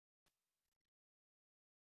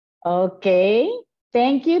Okay.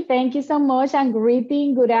 Thank you so much, and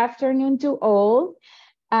greeting. Good afternoon to all,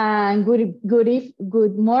 and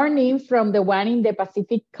good morning from the one in the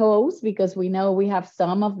Pacific Coast, because we know we have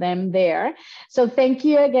some of them there. So thank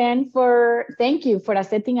you for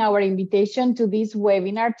accepting our invitation to this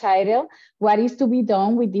webinar title, "What is to be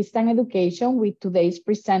done with distant education?" with today's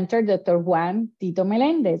presenter, Dr. Juan Tito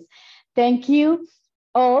Melendez. Thank you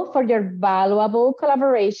all for your valuable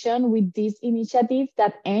collaboration with this initiative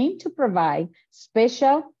that aim to provide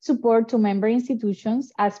special support to member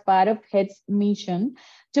institutions as part of HED's mission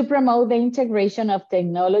to promote the integration of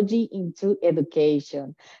technology into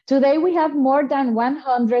education. Today, we have more than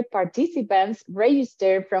 100 participants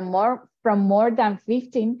registered from more than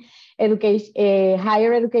 15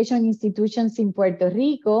 higher education institutions in Puerto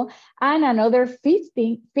Rico and another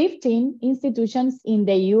 15 institutions in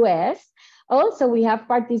the US. Also, we have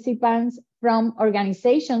participants from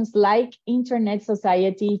organizations like Internet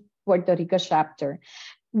Society Puerto Rico chapter.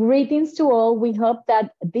 Greetings to all. We hope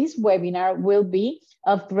that this webinar will be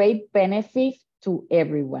of great benefit to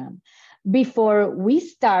everyone. Before we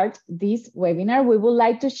start this webinar, we would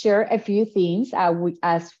like to share a few things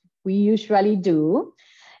as we usually do.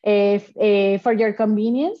 For your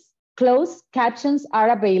convenience, closed captions are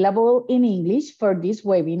available in English for this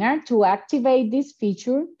webinar. To activate this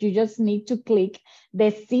feature, you just need to click the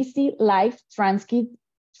CC Live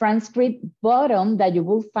transcript button that you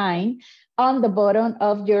will find on the bottom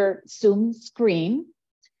of your Zoom screen.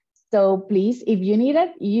 So please, if you need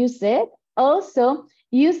it, use it. Also,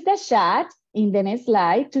 use the chat in the next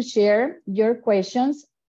slide to share your questions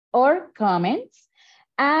or comments.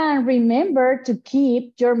 And remember to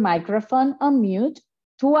keep your microphone on mute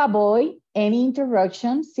to avoid any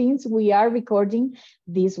interruption, since we are recording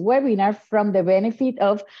this webinar from the benefit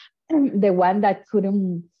of the one that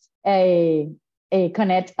couldn't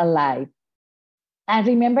connect live. And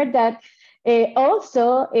remember that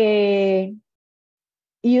also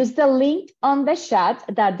use the link on the chat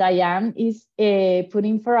that Diane is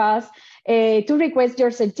putting for us to request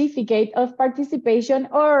your certificate of participation,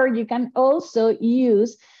 or you can also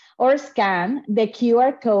use or scan the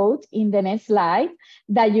QR code in the next slide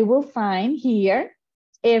that you will find here.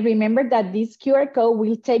 Remember that this QR code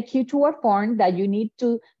will take you to a form that you need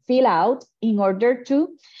to fill out in order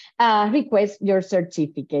to request your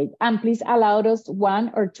certificate. And please allow us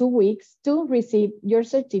 1 or 2 weeks to receive your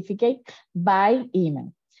certificate by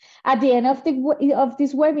email. At the end of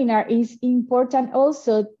this webinar, it's important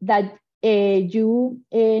also that you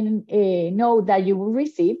know that you will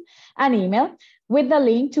receive an email with the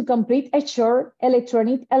link to complete a short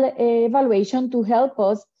electronic evaluation to help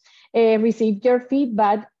us receive your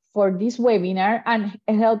feedback for this webinar, and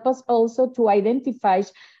help us also to identify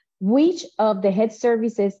which of the HED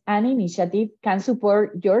services and initiative can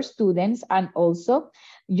support your students and also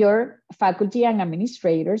your faculty and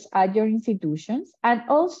administrators at your institutions, and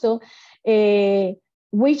also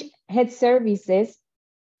which HED services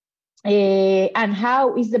and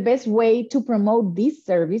how is the best way to promote these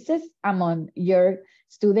services among your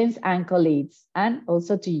students and colleagues, and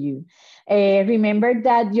also to you. Remember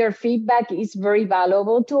that your feedback is very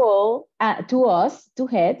valuable to all, to us, to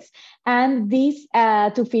HEDs, and this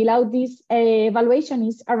to fill out this evaluation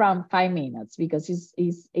is around 5 minutes, because it's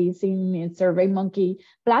in SurveyMonkey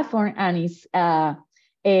platform, and it's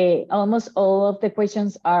almost all of the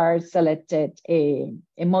questions are selected, a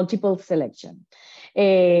multiple selection.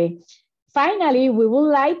 Finally, we would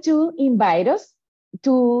like to invite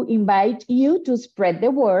you to spread the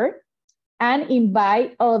word and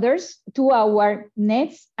invite others to our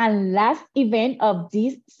next and last event of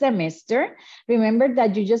this semester. Remember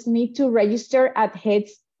that you just need to register at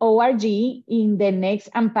HEDS.org in the next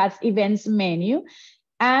and past events menu,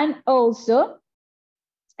 and also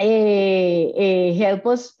help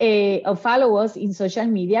us or follow us in social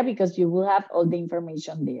media, because you will have all the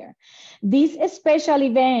information there. This special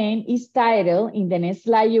event is titled, in the next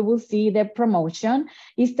slide you will see the promotion,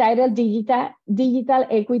 is titled Digital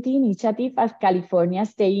Equity Initiative at California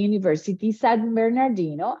State University, San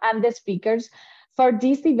Bernardino, and the speakers for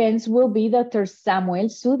these events will be Dr. Samuel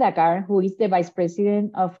Sudakar, who is the Vice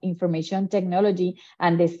President of Information Technology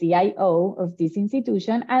and the CIO of this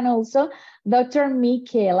institution, and also Dr.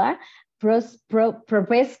 Michaela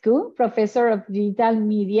Propescu, Professor of Digital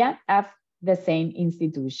Media at the same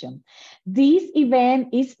institution. This event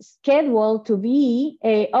is scheduled to be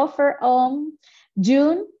offered on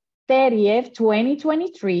June 30th,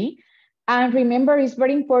 2023. And remember, it's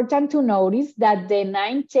very important to notice that the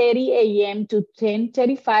 9:30 a.m. to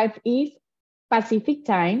 10:35 is Pacific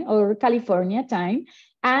time or California time,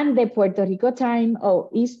 and the Puerto Rico time or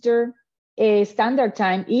Eastern Standard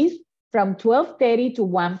Time is from 12:30 to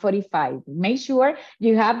 1:45. Make sure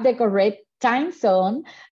you have the correct time zone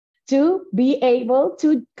to be able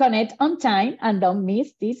to connect on time and don't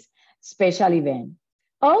miss this special event.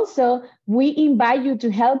 Also, we invite you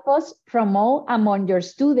to help us promote among your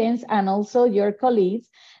students and also your colleagues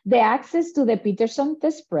the access to the Peterson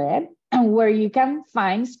Test Prep, and where you can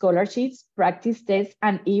find scholarships, practice tests,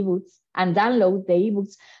 and ebooks, and download the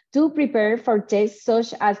ebooks to prepare for tests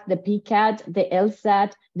such as the PCAT, the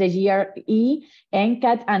LSAT, the GRE,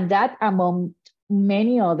 NCAT, and that among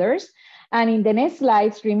many others. And in the next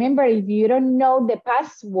slides, remember, if you don't know the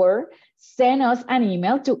password, send us an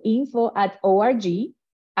email to info@org,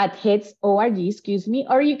 at HETS.org, excuse me,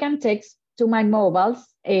 or you can text to my mobile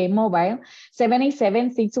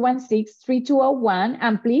 787-616-3201.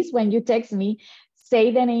 And please, when you text me, say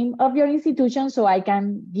the name of your institution so I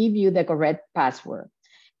can give you the correct password.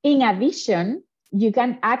 In addition, you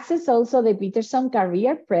can access also the Peterson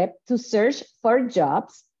Career Prep to search for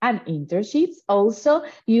jobs and internships. Also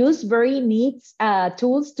use very neat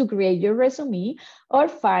tools to create your resume or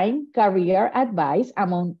find career advice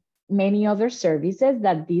among many other services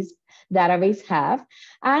that this database have.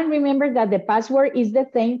 And remember that the password is the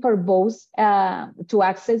same for both to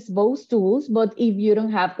access both tools, but if you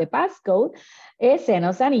don't have the passcode, send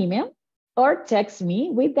us an email or text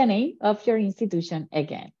me with the name of your institution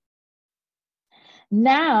again.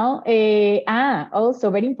 Now, also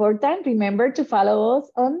very important, remember to follow us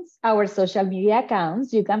on our social media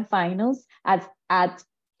accounts. You can find us at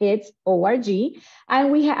HETS.org,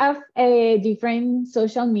 and we have different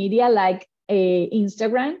social media like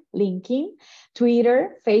Instagram, LinkedIn,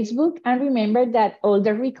 Twitter, Facebook, and remember that all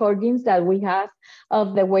the recordings that we have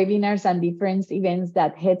of the webinars and different events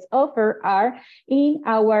that HETS offer are in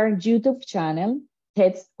our YouTube channel,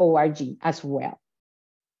 HETS.org as well.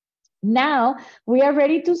 Now, we are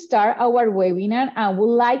ready to start our webinar and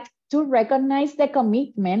would like to recognize the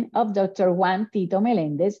commitment of Dr. Juan Tito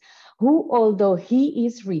Melendez, who, although he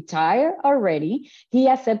is retired already, he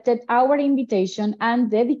accepted our invitation and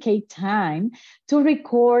dedicated time to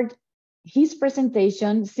record his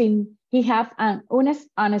presentation since he had an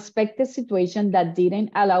unexpected situation that didn't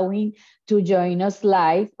allow him to join us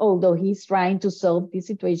live, although he's trying to solve this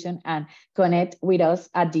situation and connect with us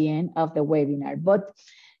at the end of the webinar. But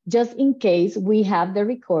just in case, we have the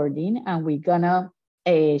recording and we're gonna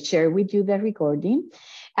share with you the recording.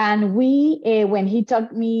 And we, when he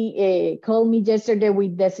called me yesterday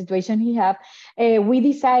with the situation he had, we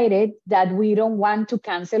decided that we don't want to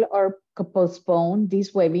cancel or postpone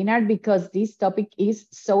this webinar because this topic is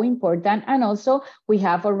so important. And also we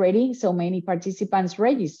have already so many participants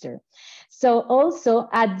registered. So also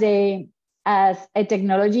as a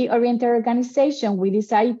technology-oriented organization, we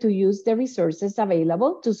decided to use the resources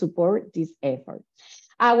available to support this effort.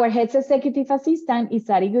 Our HETS executive assistant,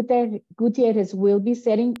 Isari Gutierrez, will be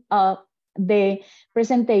setting up the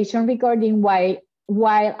presentation recording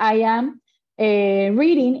while I am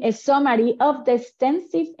reading a summary of the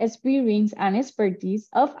extensive experience and expertise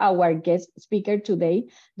of our guest speaker today,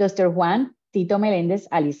 Dr. Juan Tito Melendez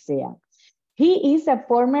Alicea. He is a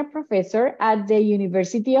former professor at the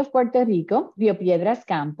University of Puerto Rico, Rio Piedras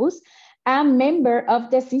campus, and member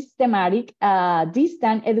of the Systematic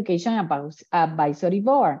Distant Education Advisory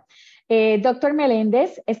Board. Dr.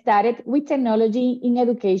 Melendez started with technology in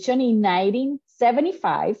education in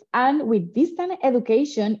 1975 and with distant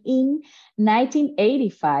education in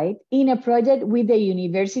 1985 in a project with the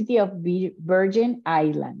University of Virgin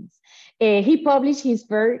Islands. He published his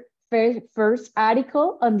first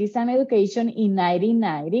article on distant education in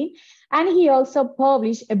 1990, and he also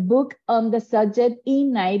published a book on the subject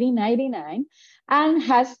in 1999 and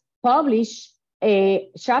has published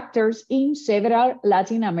chapters in several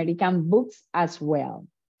Latin American books as well.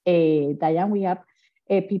 Diane, we have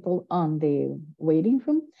people on the waiting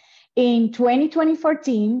room. In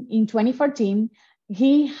 2014,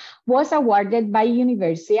 he was awarded by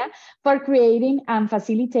Universia for creating and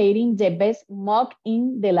facilitating the best MOOC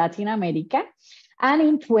in the Latin America. And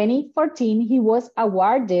in 2014, he was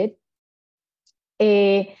awarded,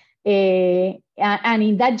 and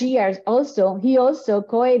in that year also, he also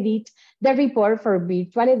co-edited the report for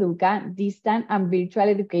Virtual Educa, Distant and Virtual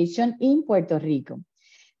Education in Puerto Rico.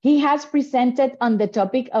 He has presented on the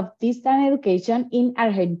topic of distant education in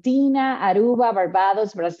Argentina, Aruba,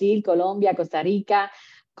 Barbados, Brazil, Colombia, Costa Rica,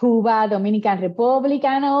 Cuba, Dominican Republic,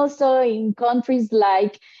 and also in countries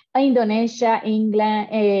like Indonesia,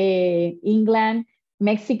 England,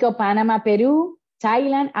 Mexico, Panama, Peru,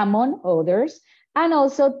 Thailand, among others. And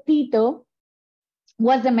also Tito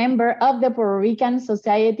was a member of the Puerto Rican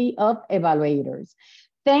Society of Evaluators.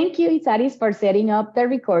 Thank you, Isaris, for setting up the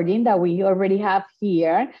recording that we already have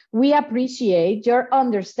here. We appreciate your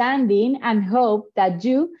understanding and hope that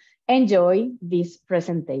you enjoy this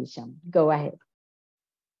presentation. Go ahead.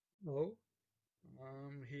 Hello,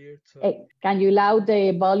 I'm here to Can you loud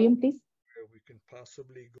the volume, please? where we can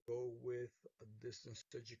possibly go with distance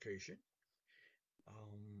education.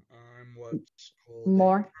 I'm what's called a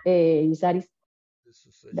More, Isaris,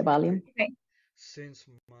 distance the educator volume. Okay. since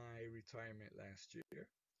my retirement last year.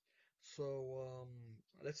 So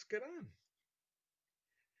let's get on.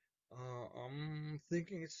 I'm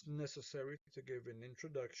thinking it's necessary to give an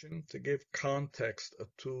introduction, to give context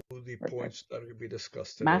to the Perfect. points that will be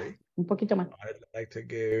discussed Más, today. un poquito más. I'd like to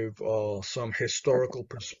give some Perfect. historical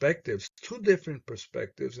perspectives, two different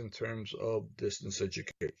perspectives in terms of distance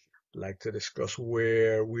education. I'd like to discuss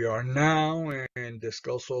where we are now and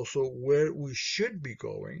discuss also where we should be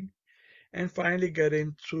going, and finally get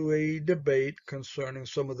into a debate concerning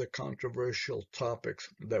some of the controversial topics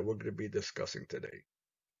that we're going to be discussing today.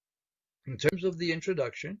 In terms of the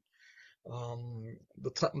introduction,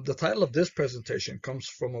 the title of this presentation comes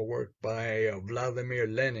from a work by Vladimir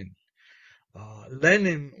Lenin.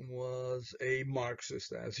 Lenin was a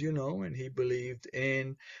Marxist, as you know, and he believed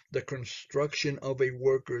in the construction of a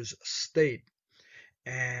workers' state.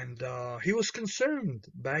 And he was concerned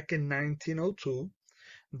back in 1902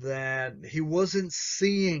 that he wasn't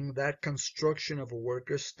seeing that construction of a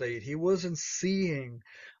worker state. He wasn't seeing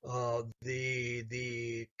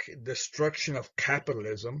the destruction of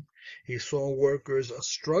capitalism. He saw workers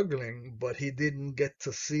struggling, but he didn't get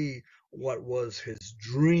to see what was his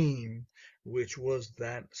dream, which was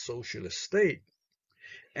that socialist state.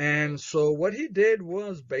 And so what he did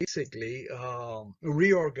was basically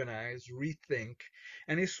reorganize, rethink,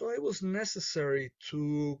 and he saw it was necessary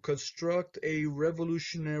to construct a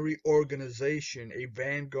revolutionary organization, a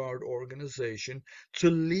vanguard organization, to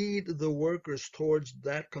lead the workers towards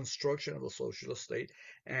that construction of a socialist state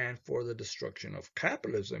and for the destruction of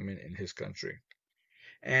capitalism in his country.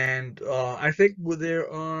 And I think there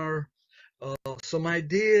are some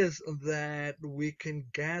ideas that we can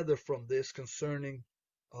gather from this concerning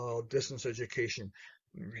distance education.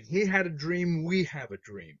 He had a dream, we have a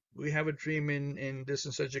dream. We have a dream in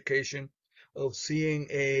distance education of seeing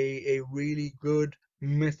a really good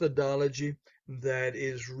methodology that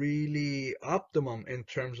is really optimum in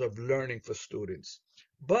terms of learning for students.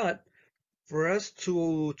 But for us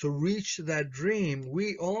to reach that dream,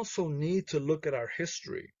 we also need to look at our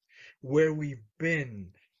history, where we've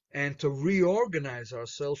been, and to reorganize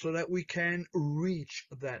ourselves so that we can reach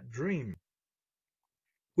that dream.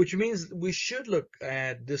 Which means we should look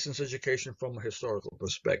at distance education from a historical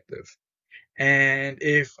perspective. And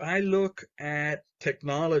if I look at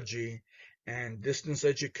technology and distance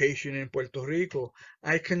education in Puerto Rico,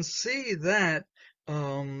 I can see that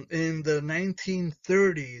in the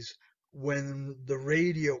 1930s, when the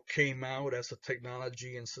radio came out as a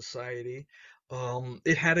technology in society,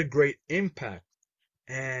 it had a great impact.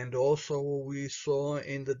 And also, we saw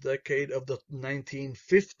in the decade of the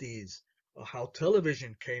 1950s how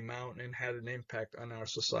television came out and had an impact on our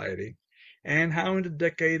society, and how in the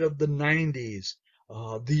decade of the 90s,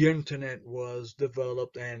 the internet was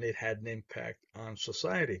developed and it had an impact on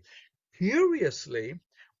society. Curiously,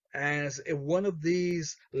 as one of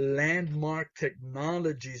these landmark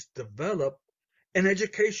technologies developed, an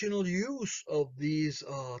educational use of these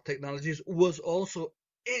technologies was also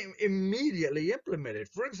immediately implemented.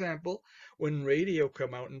 For example, when radio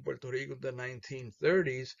came out in Puerto Rico in the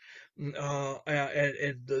 1930s, and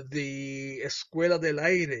the Escuela del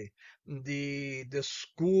Aire, the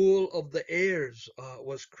School of the Airs,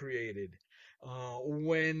 was created.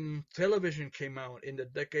 When television came out in the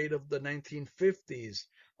decade of the 1950s,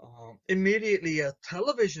 immediately a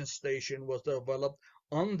television station was developed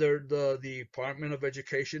under the Department of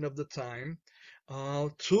Education of the time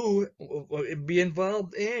to be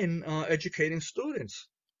involved in educating students.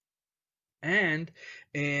 And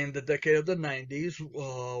in the decade of the 90s,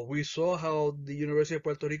 we saw how the University of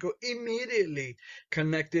Puerto Rico immediately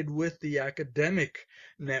connected with the academic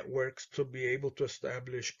networks to be able to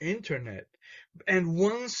establish internet. And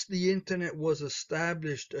once the internet was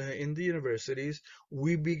established in the universities,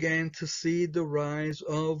 we began to see the rise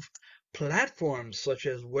of platforms such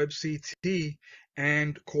as WebCT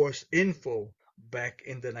and Course Info back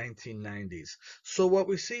in the 1990s. So what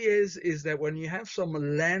we see is that when you have some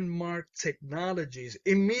landmark technologies,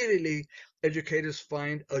 immediately educators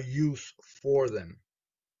find a use for them.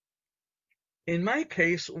 In my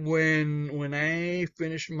case, when I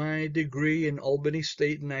finished my degree in Albany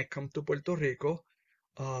State and I come to Puerto Rico,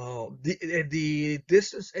 the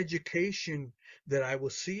distance education that I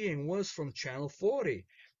was seeing was from Channel 40.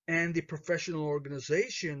 And the professional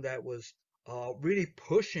organization that was really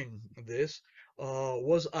pushing this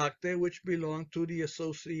was ACTE, which belonged to the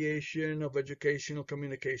Association of Educational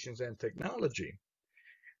Communications and Technology.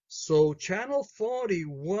 So Channel 40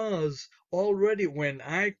 was already, when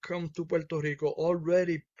I come to Puerto Rico,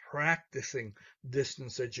 already practicing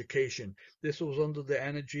distance education. This was under the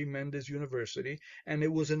Ana G. Mendez University, and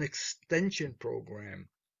it was an extension program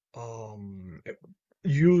um,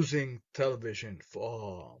 using television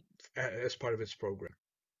as part of its program.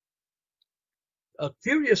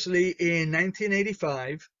 Curiously, in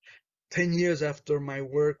 1985, 10 years after my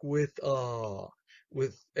work with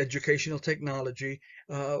educational technology,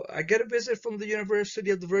 I get a visit from the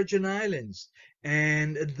University of the Virgin Islands,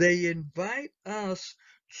 and they invite us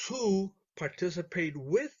to participate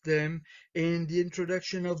with them in the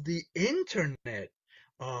introduction of the internet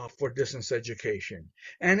for distance education.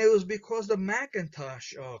 And it was because the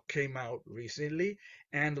Macintosh came out recently,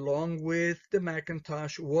 and along with the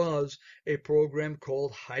Macintosh was a program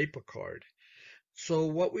called HyperCard. So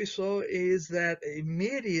what we saw is that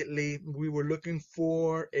immediately we were looking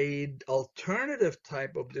for a alternative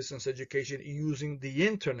type of distance education using the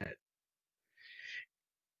internet.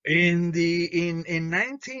 In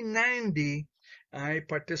 1990, I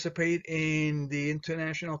participate in the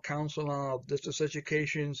International Council of Distance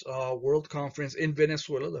Education's World Conference in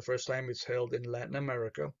Venezuela, the first time it's held in Latin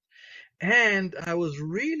America. And I was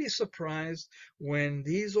really surprised when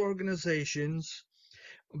these organizations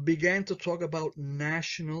began to talk about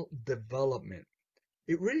national development.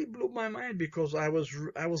 It really blew my mind because I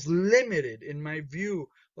was limited in my view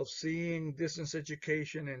of seeing distance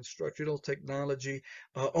education and instructional technology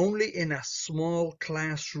only in a small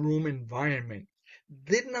classroom environment.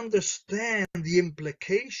 Didn't understand the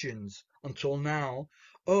implications until now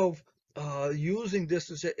of using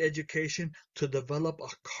distance education to develop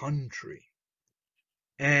a country.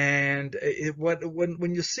 And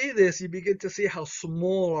when you see this, you begin to see how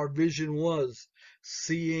small our vision was,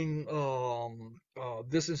 seeing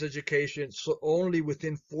distance education so only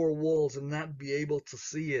within four walls and not be able to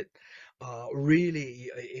see it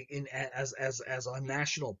really as a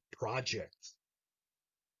national project.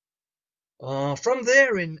 From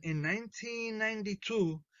there, in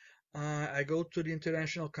 1992, I go to the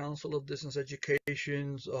International Council of Distance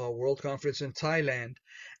Education's World Conference in Thailand.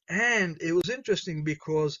 And it was interesting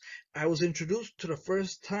because I was introduced for the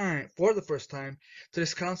first time, to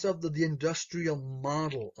this concept of the industrial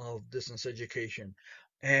model of distance education.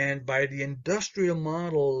 And by the industrial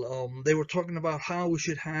model, they were talking about how we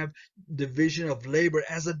should have division of labor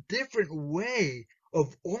as a different way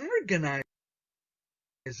of organizing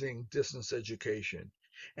distance education.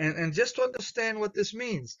 And just to understand what this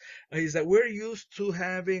means is that we're used to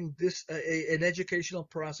having an educational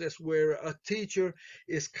process where a teacher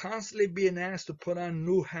is constantly being asked to put on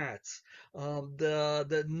new hats,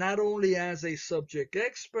 not only as a subject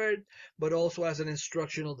expert, but also as an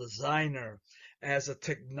instructional designer, as a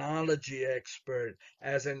technology expert,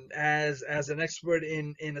 as an expert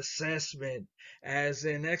in assessment, as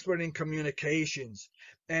an expert in communications.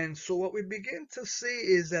 And so what we begin to see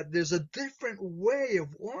is that there's a different way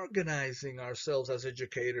of organizing ourselves as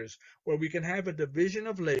educators, where we can have a division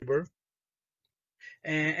of labor.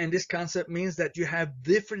 And this concept means that you have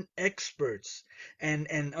different experts, and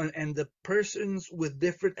the persons with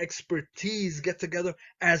different expertise get together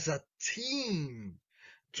as a team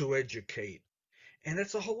to educate. And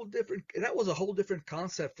that was a whole different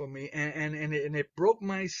concept for me. And it broke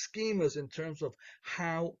my schemas in terms of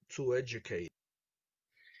how to educate.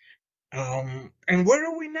 And where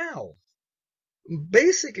are we now?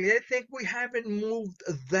 Basically, I think we haven't moved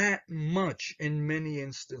that much in many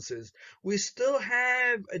instances. We still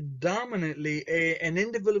have dominantly an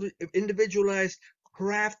individualized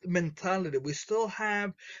craft mentality. We still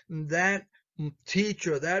have that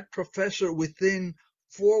teacher, that professor within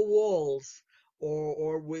four walls,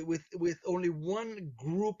 or with only one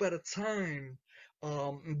group at a time,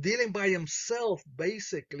 dealing by himself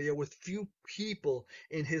basically, or with few people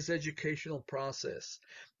in his educational process.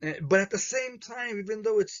 But at the same time, even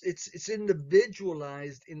though it's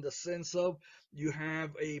individualized in the sense of you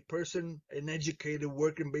have a person, an educator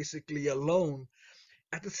working basically alone,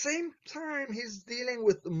 at the same time he's dealing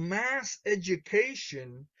with mass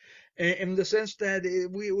education in the sense that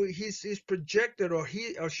he's projected, or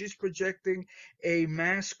he or she's projecting a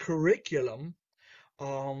mass curriculum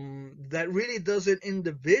that really doesn't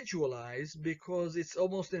individualize, because it's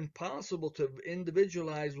almost impossible to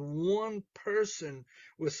individualize one person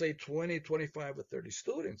with, say, 20, 25, or 30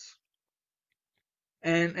 students.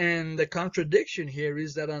 And the contradiction here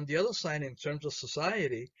is that on the other side, in terms of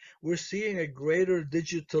society, we're seeing a greater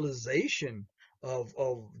digitalization of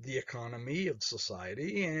the economy of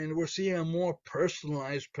society, and we're seeing a more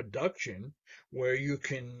personalized production where you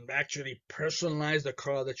can actually personalize the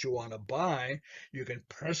car that you want to buy, you can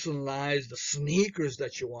personalize the sneakers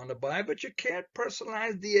that you want to buy, but you can't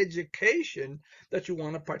personalize the education that you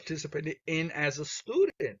want to participate in as a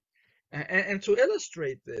student. And to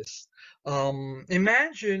illustrate this,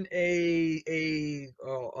 imagine a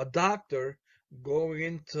doctor going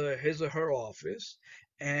into his or her office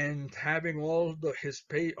and having all his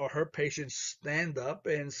or her patients stand up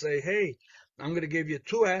and say, "Hey, I'm going to give you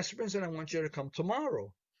 2 aspirins, and I want you to come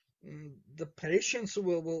tomorrow." The patients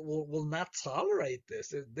will not tolerate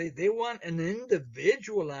this. They want an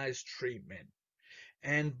individualized treatment.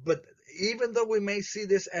 But even though we may see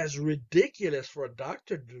this as ridiculous for a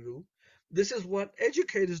doctor to do, this is what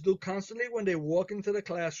educators do constantly when they walk into the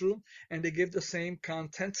classroom and they give the same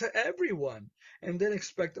content to everyone and then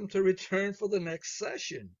expect them to return for the next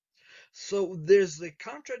session. So there's a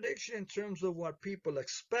contradiction in terms of what people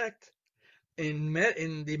expect in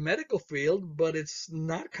the medical field, but it's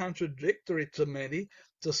not contradictory to many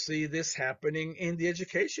to see this happening in the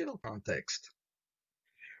educational context.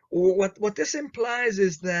 What this implies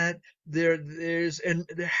is that there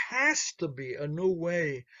has to be a new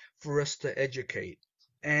way for us to educate.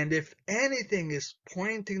 And if anything is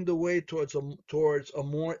pointing the way towards a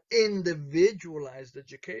more individualized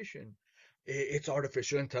education, it's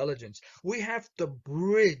artificial intelligence. We have to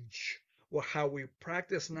bridge how we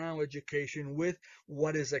practice now education with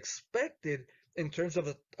what is expected in terms of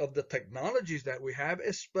the technologies that we have,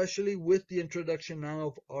 especially with the introduction now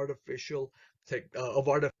of artificial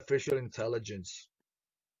intelligence.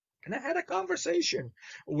 And I had a conversation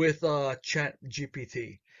with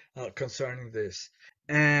ChatGPT concerning this.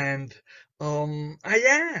 And I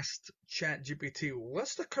asked ChatGPT,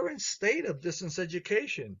 what's the current state of distance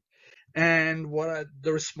education? And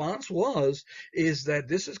the response was is that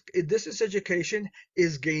this education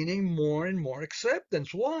is gaining more and more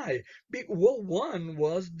acceptance. Why? Well, one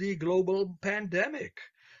was the global pandemic.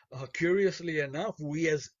 Curiously enough, we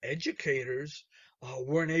as educators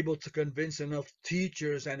weren't able to convince enough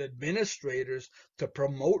teachers and administrators to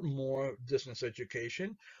promote more distance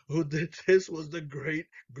education. Who did this was the great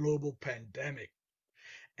global pandemic.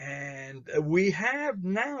 And we have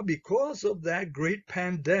now, because of that great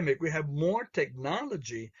pandemic, we have more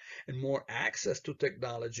technology and more access to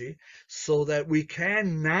technology so that we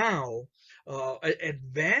can now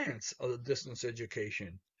advance distance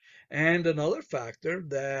education. And another factor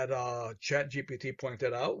that ChatGPT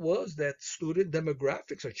pointed out was that student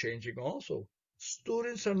demographics are changing also.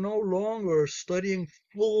 Students are no longer studying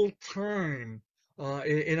full time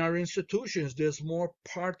in our institutions. There's more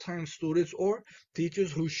part-time students or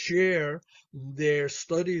teachers who share their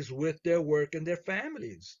studies with their work and their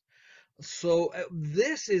families. So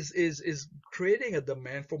this is creating a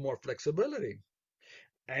demand for more flexibility.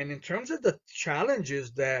 And in terms of the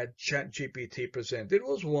challenges that ChatGPT presented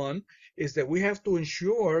was one is that we have to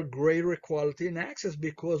ensure greater equality in access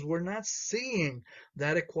because we're not seeing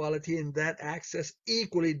that equality and that access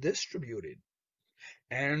equally distributed.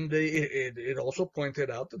 And it also pointed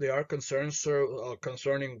out that there are concerns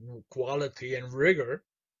concerning quality and rigor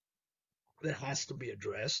that has to be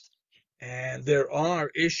addressed. And there are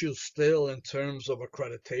issues still in terms of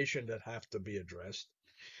accreditation that have to be addressed.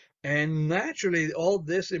 And naturally, all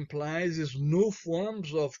this implies is new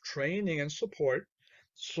forms of training and support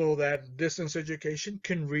so that distance education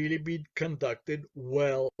can really be conducted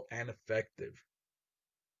well and effective.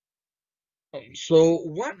 So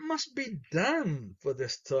what must be done for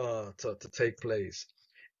this to take place?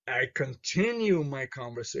 I continue my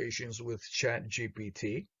conversations with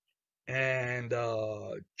ChatGPT, and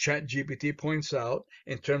ChatGPT points out,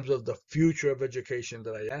 in terms of the future of education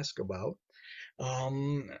that I ask about,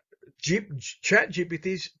 um,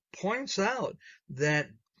 ChatGPT points out that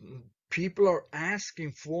people are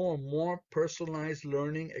asking for more personalized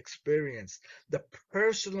learning experience. The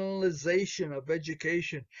personalization of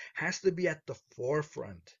education has to be at the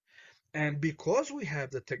forefront. And because we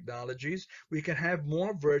have the technologies, we can have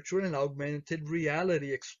more virtual and augmented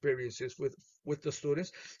reality experiences with the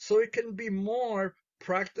students. So it can be more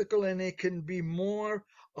practical and it can be more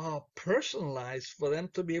personalized for them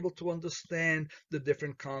to be able to understand the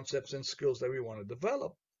different concepts and skills that we want to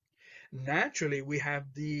develop. Naturally, we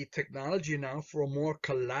have the technology now for more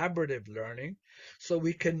collaborative learning, so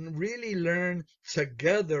we can really learn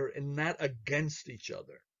together and not against each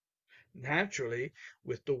other. naturally,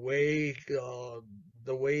 with the way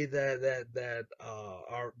that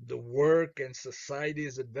our the work and society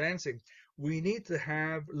is advancing, we need to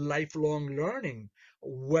have lifelong learning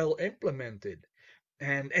well implemented.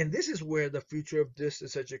 And this is where the future of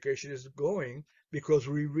distance education is going, because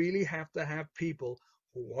we really have to have people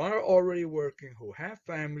who are already working, who have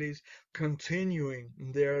families, continuing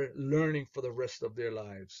their learning for the rest of their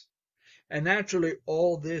lives. And naturally,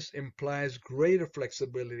 all this implies greater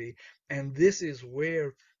flexibility, and this is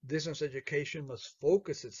where distance education must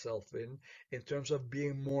focus itself in terms of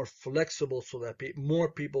being more flexible so that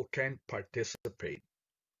more people can participate.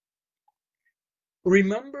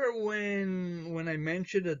 Remember when I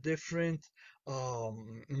mentioned the different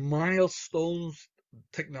milestones,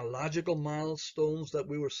 technological milestones that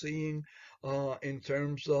we were seeing in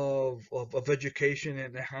terms of education,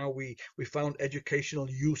 and how we found educational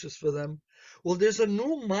uses for them? Well, there's a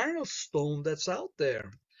new milestone that's out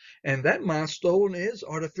there, and that milestone is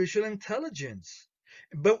artificial intelligence.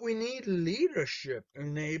 But we need leadership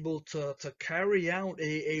and able to carry out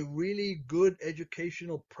a really good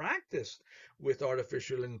educational practice with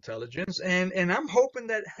artificial intelligence. And I'm hoping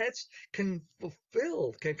that HETS can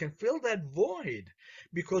fill that void,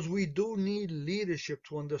 because we do need leadership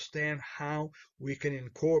to understand how we can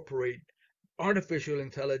incorporate artificial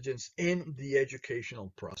intelligence in the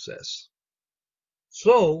educational process.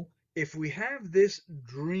 So if we have this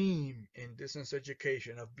dream in distance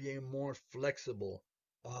education of being more flexible,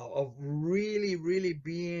 of really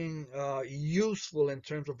being useful in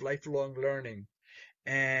terms of lifelong learning,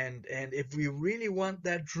 and if we really want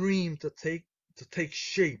that dream to take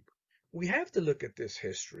shape, we have to look at this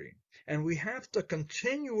history, and we have to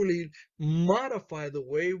continually modify the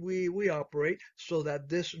way we operate so that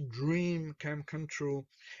this dream can come true.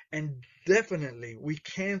 And definitely we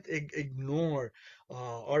can't ignore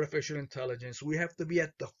artificial intelligence. We have to be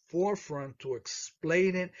at the forefront to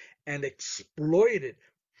explain it and exploit it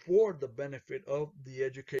for the benefit of the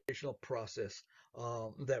educational process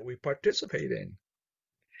that we participate in.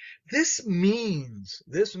 This means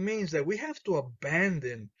that we have to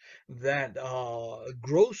abandon that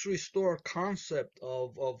grocery store concept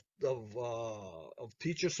of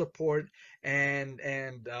teacher support and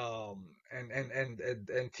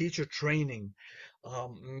teacher training.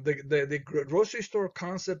 The grocery store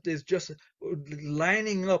concept is just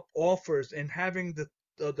lining up offers and having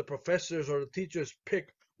the professors or the teachers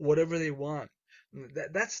pick whatever they want.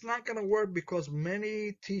 That's not going to work, because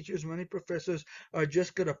many teachers, many professors are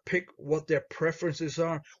just going to pick what their preferences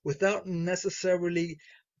are without necessarily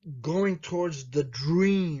going towards the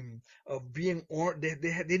dream of being, or they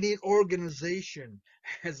need organization,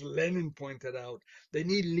 as Lenin pointed out. They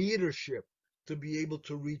need leadership to be able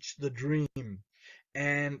to reach the dream.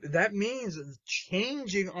 And that means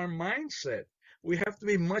changing our mindset. We have to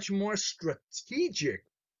be much more strategic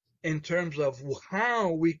in terms of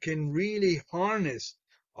how we can really harness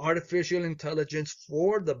artificial intelligence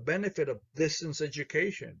for the benefit of distance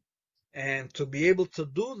education. And to be able to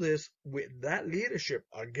do this with that leadership,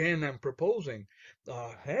 again, I'm proposing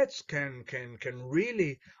heads can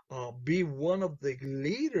really be one of the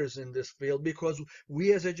leaders in this field, because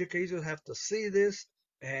we as educators have to see this,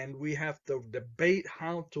 and we have to debate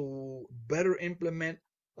how to better implement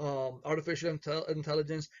artificial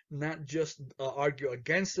intelligence, not just argue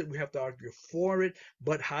against it. We have to argue for it,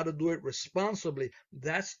 but how to do it responsibly.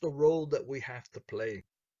 That's the role that we have to play.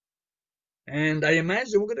 And I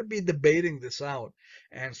imagine we're going to be debating this out.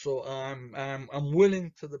 And so I'm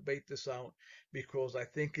willing to debate this out, because I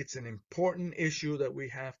think it's an important issue that we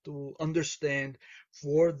have to understand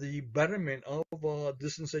for the betterment of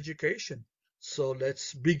distance education. So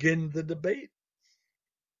let's begin the debate.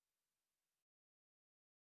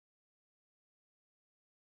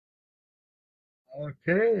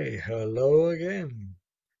 Okay, hello again.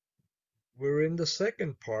 We're in the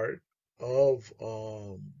second part of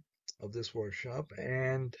this workshop,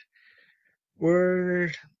 and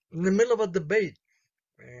we're in the middle of a debate,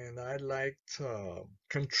 and I'd like to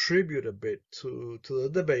contribute a bit to the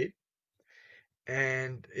debate.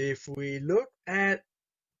 And if we look at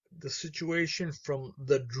the situation from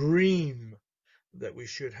the dream that we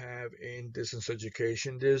should have in distance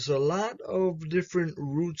education, there's a lot of different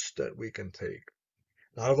routes that we can take,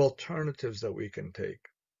 a lot of alternatives that we can take.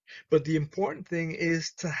 But the important thing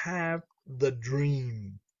is to have the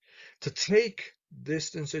dream, to take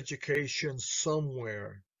distance education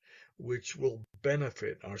somewhere which will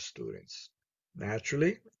benefit our students.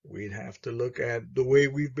 Naturally, we'd have to look at the way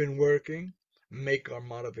we've been working, make our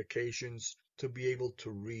modifications to be able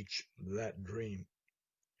to reach that dream.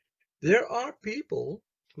 There are people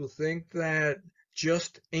who think that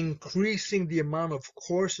just increasing the amount of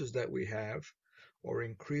courses that we have or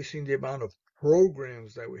increasing the amount of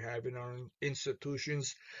programs that we have in our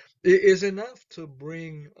institutions is enough to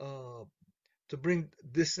bring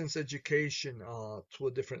distance education to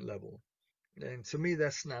a different level. And to me,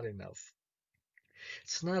 that's not enough.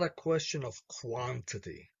 It's not a question of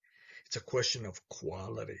quantity. It's a question of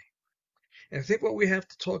quality. And I think what we have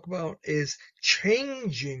to talk about is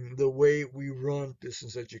changing the way we run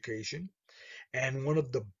distance education. And one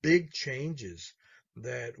of the big changes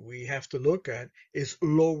that we have to look at is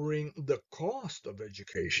lowering the cost of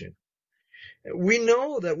education. We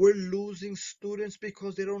know that we're losing students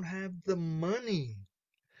because they don't have the money.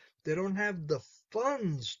 They don't have the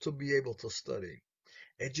funds to be able to study.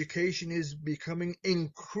 Education is becoming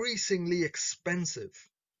increasingly expensive.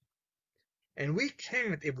 And we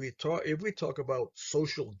can't, if we talk about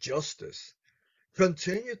social justice,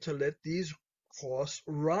 continue to let these costs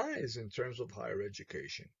rise in terms of higher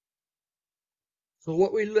education. So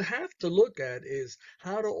what we have to look at is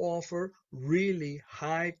how to offer really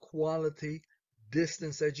high quality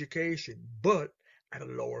distance education, but at a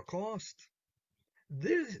lower cost.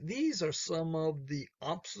 These are some of the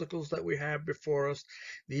obstacles that we have before us.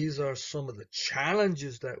 These are some of the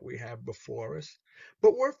challenges that we have before us.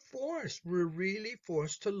 But we're really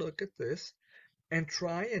forced to look at this and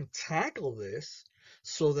try and tackle this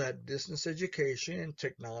so that distance education and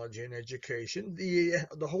technology and education,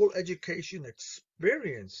 the whole education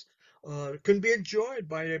experience, can be enjoyed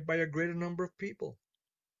by a greater number of people.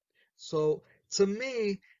 So to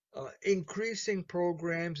me, increasing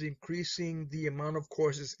programs, increasing the amount of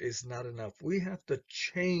courses is not enough. We have to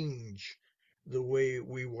change the way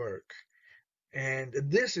we work. And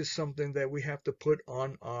this is something that we have to put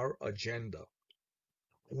on our agenda.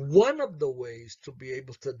 One of the ways to be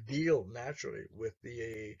able to deal naturally with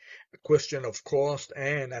the question of cost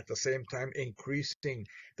and at the same time increasing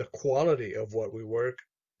the quality of what we work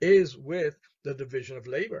is with the division of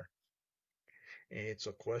labor. It's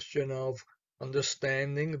a question of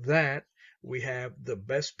understanding that we have the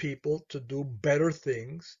best people to do better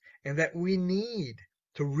things and that we need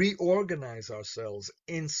to reorganize ourselves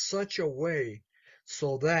in such a way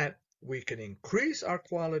so that we can increase our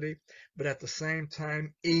quality, but at the same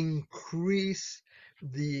time increase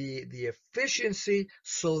the efficiency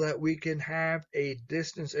so that we can have a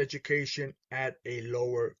distance education at a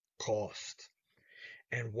lower cost.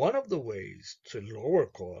 And one of the ways to lower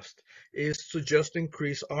cost is to just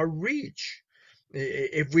increase our reach.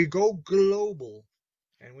 If we go global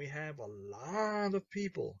and we have a lot of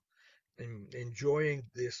people enjoying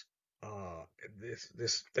this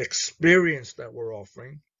experience that we're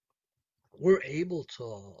offering, we're able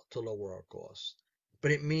to lower our costs.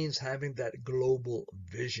 But it means having that global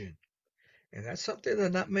vision. And that's something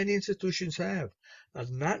that not many institutions have.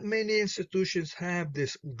 Not many institutions have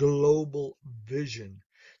this global vision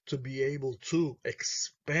to be able to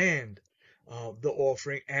expand the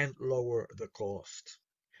offering and lower the cost.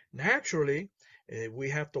 Naturally, we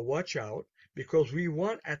have to watch out because we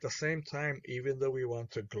want at the same time, even though we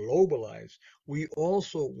want to globalize, we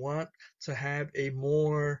also want to have a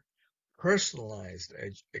more personalized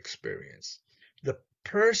experience. The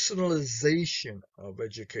personalization of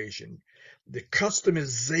education, the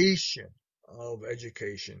customization of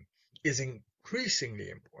education is increasingly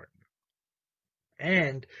important.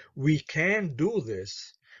 And we can do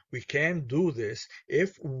this. We can do this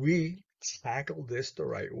if we tackle this the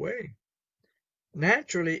right way.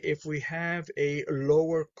 Naturally, if we have a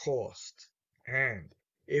lower cost and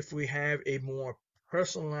if we have a more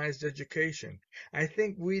personalized education, I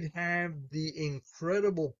think we'd have the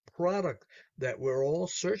incredible product that we're all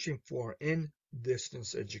searching for in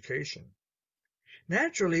distance education.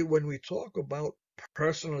 Naturally, when we talk about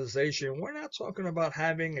personalization, we're not talking about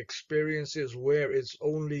having experiences where it's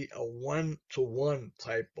only a one-to-one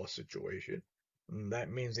type of situation.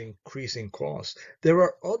 That means increasing costs. There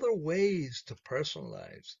are other ways to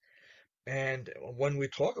personalize. And when we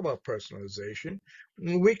talk about personalization,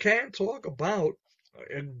 we can talk about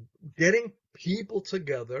uh, getting people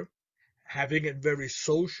together, having it very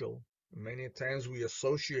social. Many times we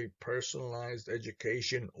associate personalized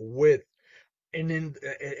education with in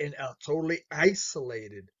a totally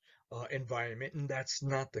isolated environment, and that's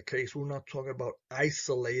not the case. We're not talking about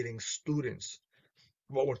isolating students.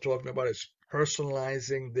 What we're talking about is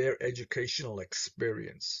personalizing their educational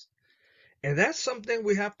experience. And that's something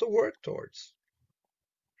we have to work towards.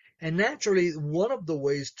 And naturally, one of the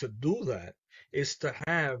ways to do that is to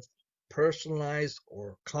have personalized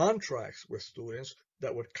or contracts with students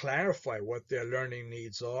that would clarify what their learning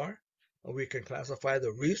needs are. And we can classify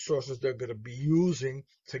the resources they're going to be using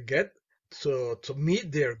to get to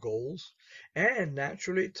meet their goals, and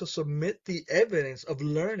naturally to submit the evidence of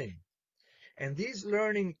learning. And these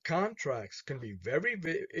learning contracts can be very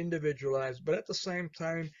individualized, but at the same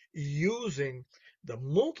time, using the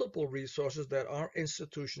multiple resources that our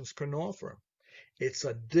institutions can offer. It's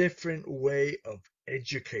a different way of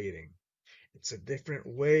educating. It's a different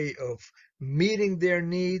way of meeting their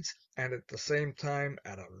needs, and at the same time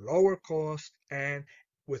at a lower cost and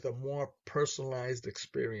with a more personalized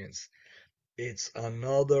experience. It's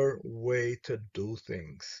another way to do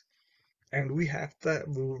things. And we have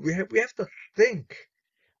to think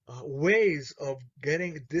ways of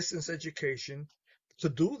getting distance education to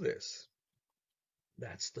do this.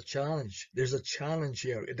 That's the challenge. There's a challenge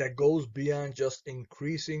here that goes beyond just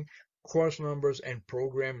increasing course numbers and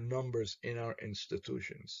program numbers in our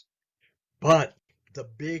institutions. But the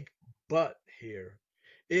big but here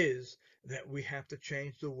is that we have to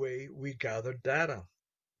change the way we gather data.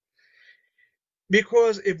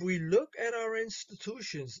 Because if we look at our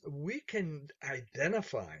institutions, we can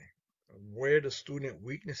identify where the student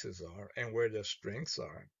weaknesses are and where their strengths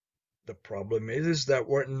are. The problem is that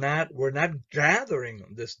we're not gathering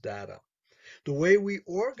this data. The way we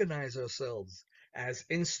organize ourselves as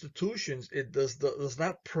institutions, it does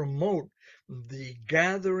not promote the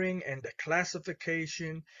gathering and the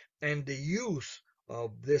classification and the use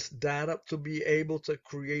of this data to be able to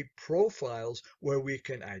create profiles where we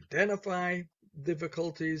can identify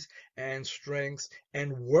difficulties and strengths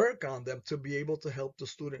and work on them to be able to help the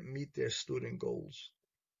student meet their student goals.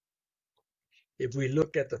 If we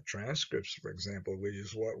look at the transcripts, for example, which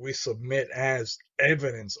is what we submit as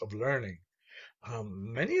evidence of learning,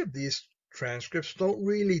 many of these transcripts don't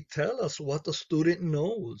really tell us what the student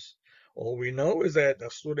knows. All we know is that the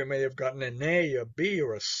student may have gotten an A, a B,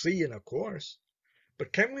 or a C in a course.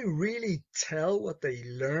 But can we really tell what they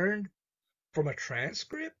learned from a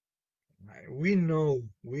transcript? We know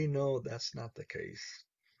that's not the case.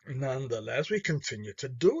 Nonetheless, we continue to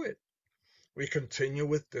do it. We continue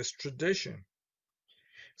with this tradition.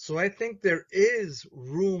 So I think there is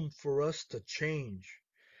room for us to change.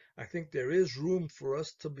 I think there is room for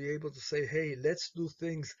us to be able to say, hey, let's do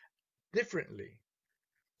things differently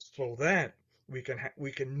so that we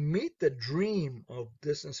can meet the dream of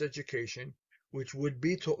distance education, which would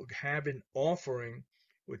be to have an offering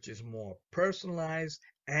which is more personalized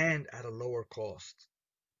and at a lower cost.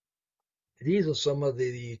 These are some of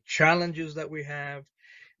the challenges that we have.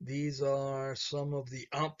 These are some of the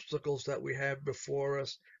obstacles that we have before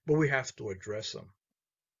us, but we have to address them.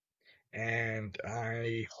 And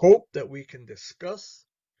I hope that we can discuss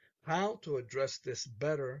how to address this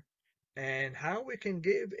better and how we can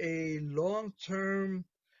give a long-term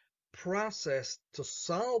process to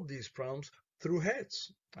solve these problems through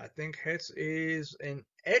HETS. I think HETS is an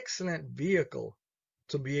excellent vehicle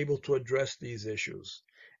to be able to address these issues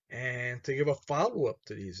and to give a follow-up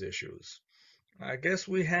to these issues. I guess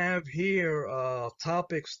we have here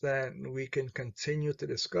topics that we can continue to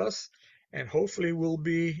discuss, and hopefully we'll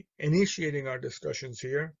be initiating our discussions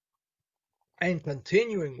here and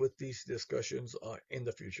continuing with these discussions in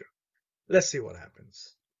the future. Let's see what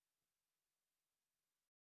happens.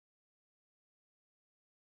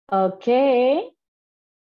 Okay.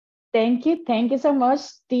 Thank you. Thank you so much,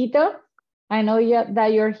 Tito. I know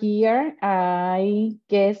that you're here. I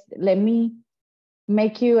guess let me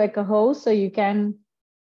make you a co-host so you can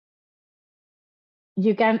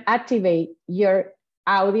activate your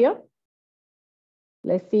audio.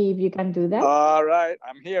 Let's see if you can do that. All right,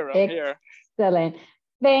 I'm here. Excellent.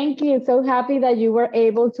 Thank you. So happy that you were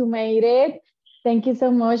able to make it. Thank you so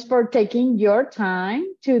much for taking your time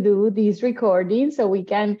to do this recording so we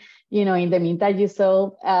can, in the meantime you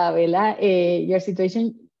solve, Bella, your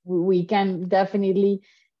situation, we can definitely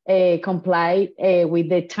comply with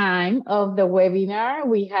the time of the webinar.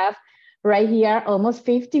 We have right here almost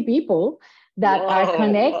 50 people that are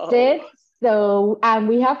connected. Wow. So, and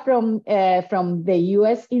we have from the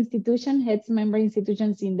U.S. institution, HETS member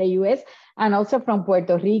institutions in the U.S., and also from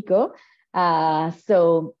Puerto Rico.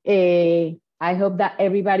 So I hope that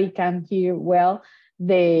everybody can hear well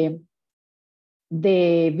the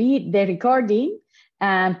recording.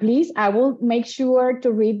 And please, I will make sure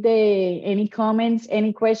to read any comments,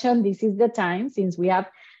 any question. This is the time since we have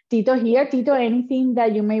Tito here. Tito, anything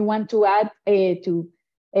that you may want to add to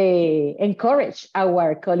encourage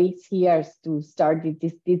our colleagues here to start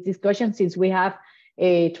this discussion, since we have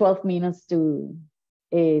 12 minutes to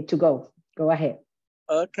go. Go ahead.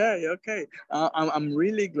 Okay. I'm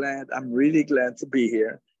really glad. I'm really glad to be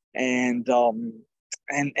here, and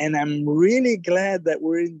I'm really glad that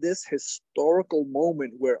we're in this historical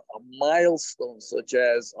moment where a milestone such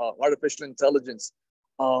as artificial intelligence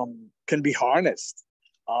can be harnessed.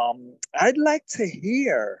 I'd like to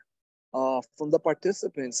hear from the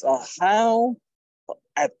participants how,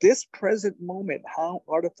 at this present moment, how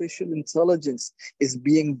artificial intelligence is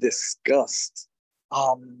being discussed.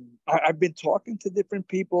 I've been talking to different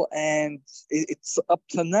people, and it's up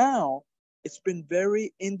to now, it's been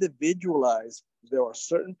very individualized. There are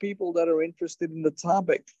certain people that are interested in the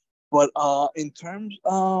topic, but in terms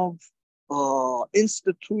of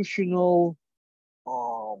institutional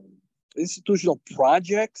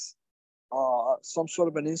projects, some sort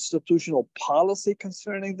of an institutional policy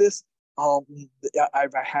concerning this. I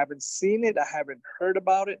haven't seen it. I haven't heard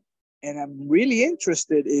about it. And I'm really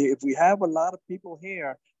interested, if we have a lot of people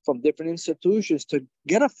here from different institutions, to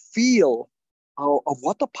get a feel of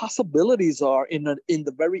what the possibilities are in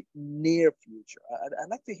the very near future. I'd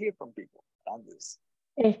like to hear from people on this.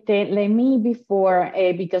 Let me before,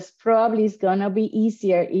 because probably it's going to be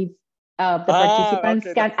easier if the participants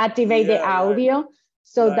can activate the audio. Right.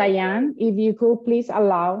 So Diane, if you could please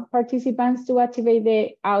allow participants to activate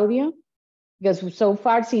the audio, because so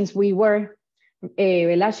far since we were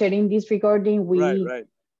sharing this recording, we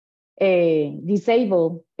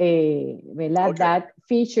disable that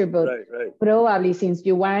feature, but probably since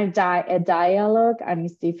you want a dialogue and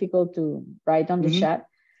it's difficult to write on the chat.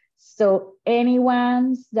 So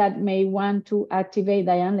anyone that may want to activate,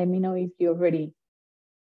 Diane, let me know if you already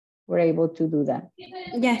were able to do that.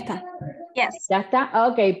 Ya está. Yes. Ya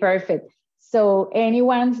está? Okay, perfect. So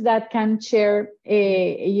anyone that can share,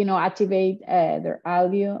 activate their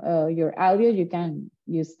audio, your audio, you can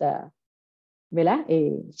use the,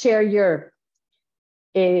 share your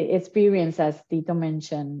experience as Tito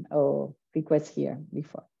mentioned or request here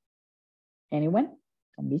before. Anyone?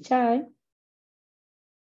 Don't be shy.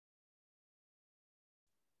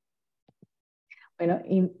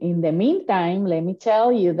 In the meantime, let me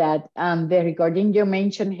tell you that the recording you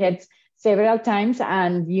mentioned hits several times,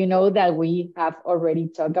 and you know that we have already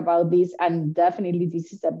talked about this, and definitely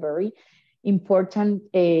this is a very important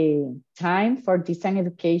time for distance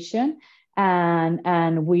education,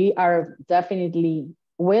 and we are definitely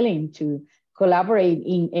willing to collaborate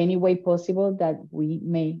in any way possible that we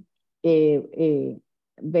may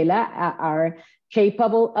are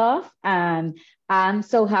capable of, and I'm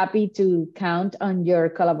so happy to count on your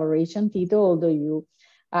collaboration, Tito, although you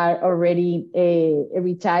are already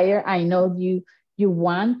retired. I know you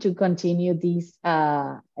want to continue this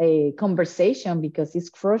conversation because it's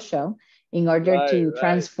crucial in order to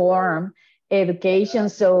transform education.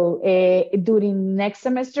 So during next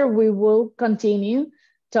semester, we will continue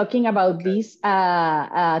talking about this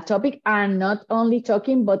topic, and not only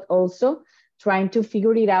talking, but also trying to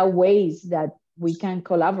figure it out ways that we can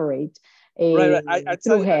collaborate. I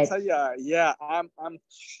tell you, yeah, I'm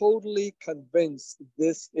totally convinced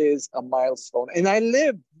this is a milestone, and I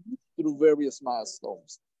lived through various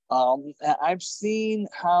milestones. I've seen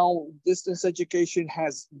how distance education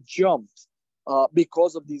has jumped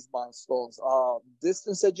because of these milestones.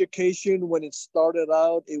 Distance education, when it started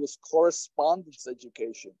out, it was correspondence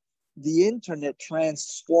education. The internet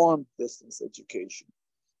transformed distance education.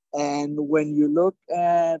 And when you look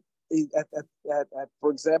at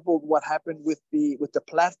for example, what happened with the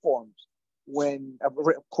platforms, when, of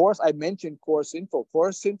course, I mentioned CourseInfo.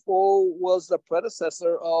 CourseInfo was the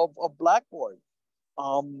predecessor of Blackboard.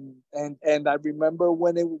 And I remember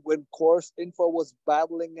when CourseInfo was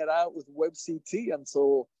battling it out with WebCT, and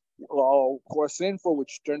so CourseInfo,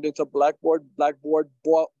 which turned into Blackboard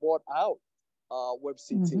bought out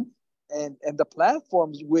WebCT. And the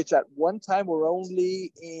platforms, which at one time were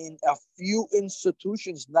only in a few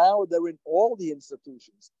institutions, now they're in all the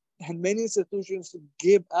institutions. And many institutions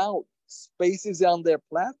give out spaces on their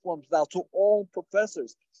platforms now to all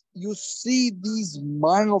professors. You see these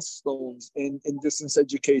milestones in distance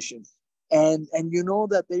education. And you know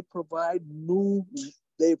that they provide new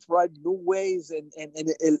ways, and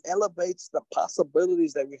it elevates the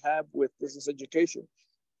possibilities that we have with distance education.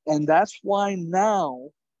 And that's why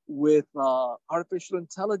now, with artificial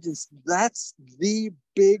intelligence, that's the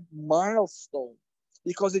big milestone,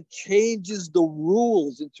 because it changes the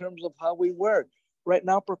rules in terms of how we work. Right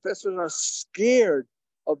now, professors are scared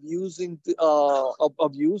of using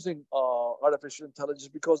artificial intelligence,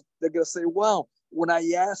 because they're going to say, "Wow, when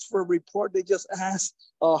I asked for a report, they just asked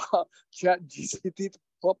ChatGPT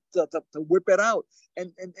to whip it out."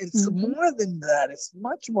 And it's more than that. It's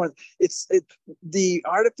much more. The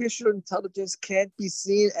artificial intelligence can't be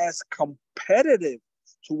seen as competitive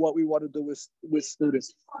to what we want to do with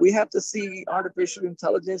students. We have to see artificial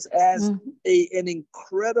intelligence as an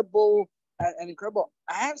incredible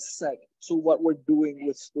asset to what we're doing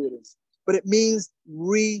with students. But it means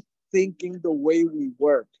rethinking rethinking the way we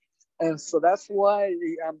work. And so that's why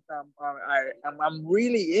I'm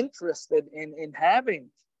really interested in having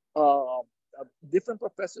different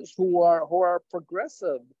professors who are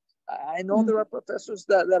progressive. I know there are professors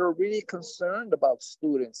that are really concerned about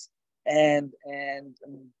students, and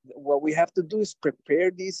what we have to do is prepare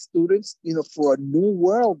these students, for a new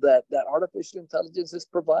world that artificial intelligence is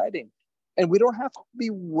providing. And we don't have to be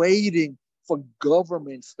waiting for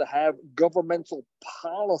governments to have governmental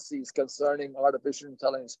policies concerning artificial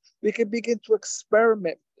intelligence. We can begin to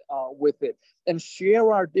experiment with it and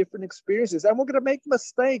share our different experiences. And we're going to make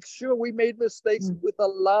mistakes. Sure, we made mistakes with a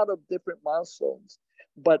lot of different milestones,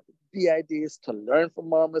 but the idea is to learn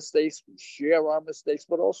from our mistakes, we share our mistakes,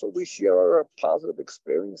 but also we share our positive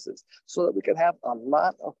experiences so that we can have a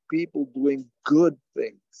lot of people doing good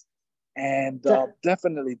things. And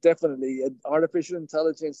definitely, artificial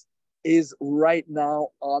intelligence is right now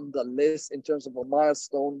on the list in terms of a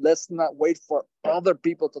milestone. Let's not wait for other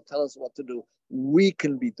people to tell us what to do. We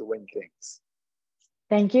can be doing things.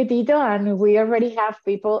 Thank you, Tito. And we already have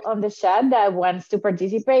people on the chat that wants to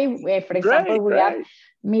participate. For example, we have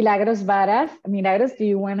Milagros Varas. Milagros, do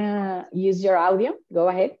you want to use your audio? Go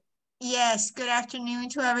ahead. Yes, good afternoon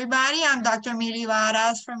to everybody. I'm Dr. Mili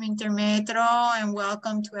Varas from Intermetro, and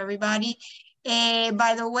welcome to everybody.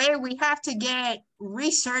 By the way, we have to get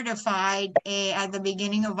recertified at the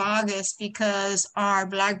beginning of August because our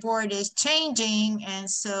Blackboard is changing, and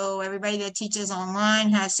so everybody that teaches online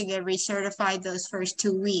has to get recertified those first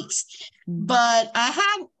 2 weeks. But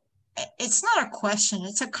it's not a question,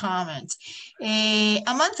 it's a comment. A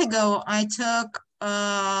month ago, I took,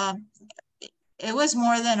 it was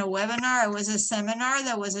more than a webinar, it was a seminar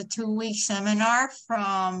that was a 2-week seminar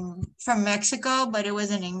from Mexico, but it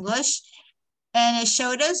was in English. And it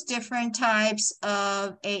showed us different types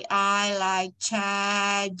of AI like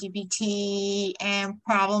ChatGPT and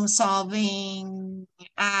problem-solving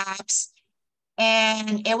apps.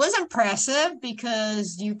 And it was impressive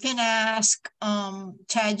because you can ask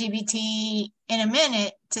ChatGPT in a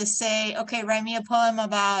minute to say, okay, write me a poem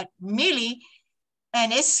about Mili.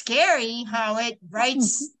 And it's scary how it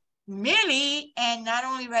writes Mili, and not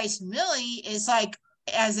only writes Mili, it's like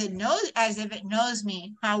as if it knows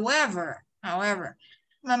me. However, I'm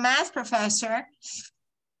a math professor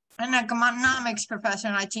and an economics professor,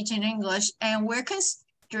 and I teach in English, and we're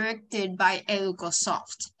constricted by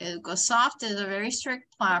EducoSoft. EducoSoft is a very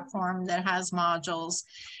strict platform that has modules,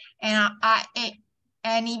 and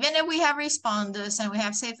and even if we have Respondus and we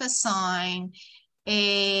have Safe Assign,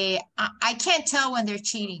 I can't tell when they're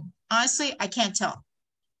cheating. Honestly, I can't tell.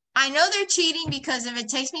 I know they're cheating because if it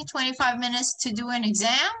takes me 25 minutes to do an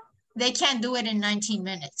exam, they can't do it in 19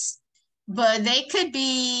 minutes. But they could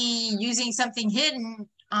be using something hidden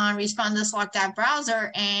on Respondus Locked App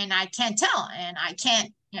Browser, and I can't tell. And I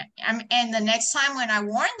can't. And the next time when I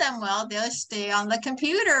warn them, well, they'll stay on the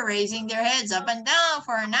computer raising their heads up and down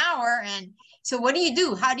for an hour. And so, what do you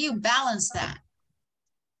do? How do you balance that?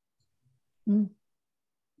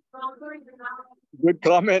 Good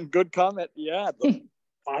comment. Yeah.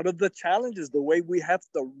 Part of the challenge is the way we have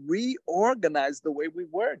to reorganize the way we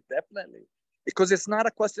work, definitely. Because it's not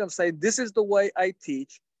a question of saying, this is the way I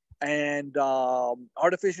teach, and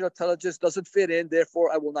artificial intelligence doesn't fit in,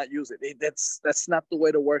 therefore I will not use it. That's not the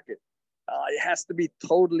way to work it. It has to be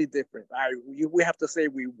totally different. We have to say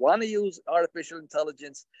we want to use artificial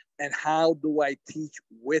intelligence, and how do I teach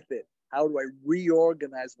with it? How do I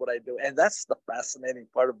reorganize what I do? And that's the fascinating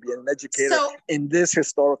part of being an educator in this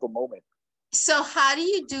historical moment. So how do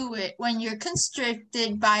you do it when you're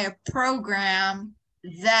constricted by a program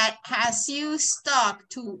that has you stuck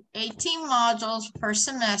to 18 modules per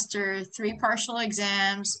semester, 3 partial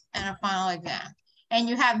exams, and a final exam, and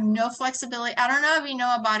you have no flexibility? I don't know if you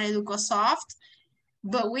know about EducoSoft,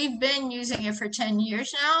 but we've been using it for 10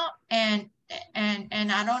 years now, and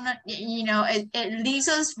I don't know, it leaves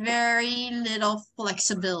us very little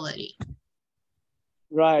flexibility.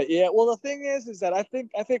 Right. Yeah. Well, the thing is that I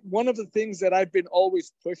think one of the things that I've been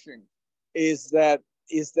always pushing is that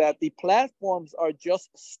the platforms are just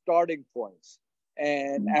starting points.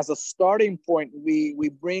 And as a starting point, we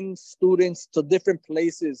bring students to different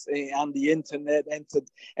places on the internet, and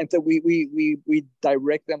we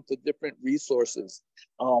direct them to different resources.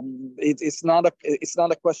 It's not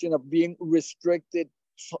a question of being restricted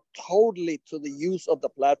totally to the use of the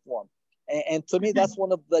platform. And to me, that's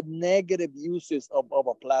one of the negative uses of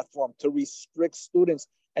a platform, to restrict students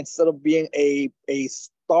instead of being a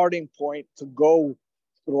starting point to go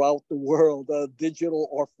throughout the world, digital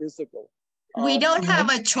or physical. We don't have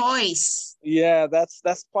a choice. Yeah,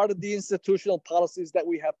 that's part of the institutional policies that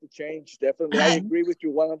we have to change. Definitely. I agree with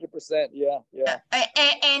you 100%. Yeah.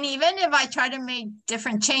 And even if I try to make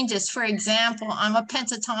different changes, for example, I'm a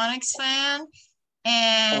Pentatonix fan,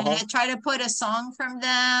 and I try to put a song from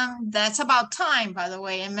them that's about time, by the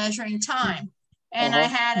way, and measuring time. And I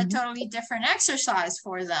had a totally different exercise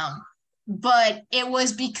for them. But it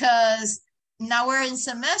was because now we're in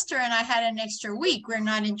semester and I had an extra week. We're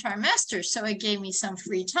not in trimester. So it gave me some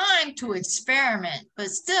free time to experiment,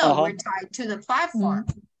 but still we're tied to the platform.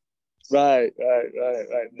 Right.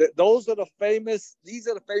 These are the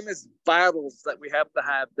famous battles that we have to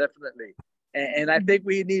have, definitely. And I think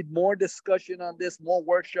we need more discussion on this, more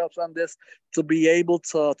workshops on this to be able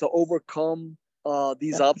to overcome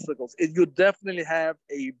these obstacles. You definitely have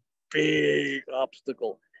a big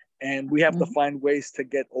obstacle, and we have to find ways to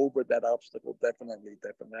get over that obstacle. Definitely.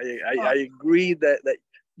 I agree that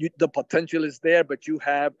the potential is there, but you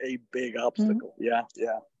have a big obstacle. Yeah.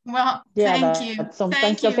 Well, thank you.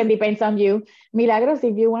 Sometimes doesn't depends on you. Milagros,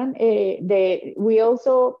 if you want, we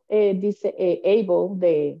also disable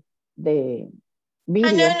the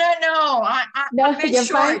video. No. I'm in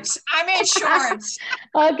shorts. I'm in shorts.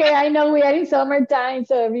 Okay, I know we are in summertime,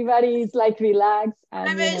 so everybody is like relaxed. And,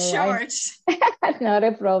 I'm in shorts. Not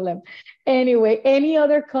a problem. Anyway, any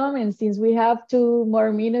other comments, since we have 2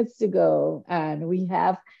 more minutes to go, and we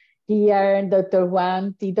have here Dr.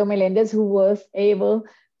 Juan Tito Melendez, who was able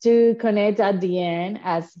to connect at the end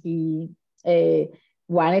as he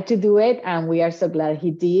wanted to do it, and we are so glad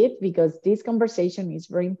he did, because this conversation is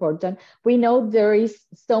very important. We know there is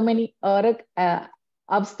so many other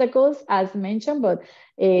obstacles as mentioned, but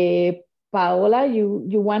Paola,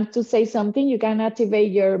 you want to say something? You can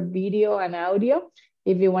activate your video and audio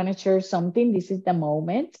if you want to share something. This is the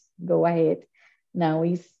moment. Go ahead. Now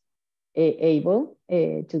is able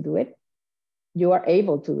to do it. You are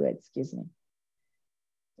able to do it, excuse me.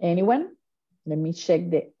 Anyone? Let me check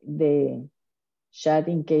the chat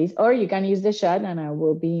in case, or you can use the chat and I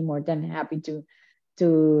will be more than happy to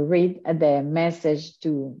read the message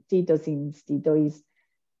to Tito, since Tito is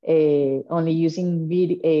only using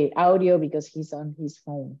video, audio, because he's on his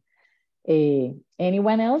phone.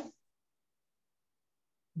 Anyone else?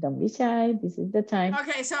 Don't be shy, this is the time.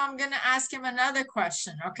 Okay, so I'm gonna ask him another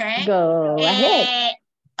question, okay? Go ahead.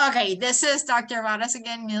 Okay, this is Dr. Varas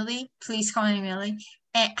again, Millie. Please call me Millie.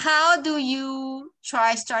 And how do you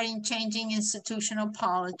try starting changing institutional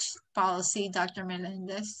policy, Dr.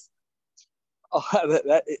 Melendez? Oh,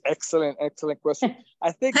 that excellent question.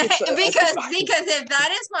 I think it's because if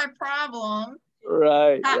that is my problem,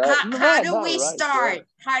 right. How do we start?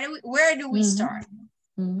 Yeah. Where do we start?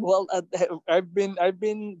 Well, I've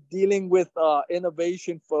been dealing with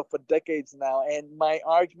innovation for decades now, and my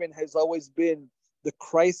argument has always been the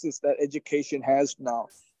crisis that education has now.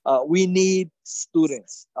 We need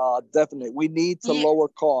students, definitely. We need to lower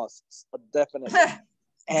costs, definitely.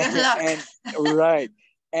 and right.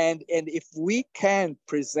 And if we can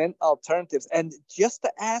present alternatives and just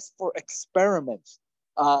to ask for experiments,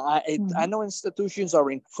 I know institutions are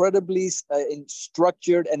incredibly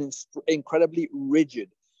structured and incredibly rigid.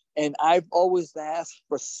 And I've always asked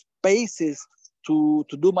for spaces to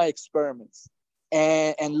do my experiments.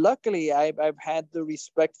 And luckily, I've had the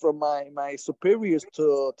respect from my superiors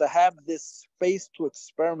to have this space to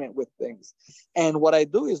experiment with things. And what I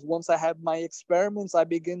do is, once I have my experiments, I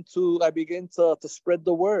begin to spread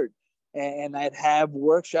the word. And I'd have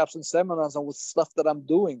workshops and seminars on stuff that I'm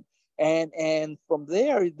doing. And from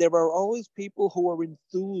there are always people who are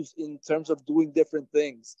enthused in terms of doing different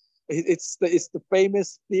things. It's the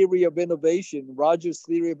famous theory of innovation, Rogers'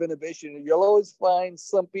 theory of innovation. You'll always find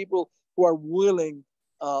some people who are willing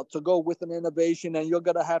to go with an innovation, and you're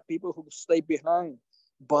gonna have people who stay behind.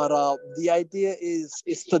 But the idea is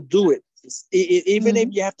to do it, even if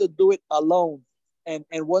you have to do it alone. And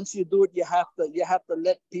once you do it, you have to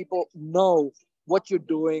let people know what you're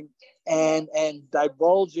doing and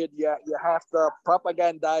divulge it. You have to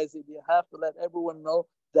propagandize it. You have to let everyone know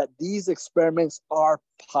that these experiments are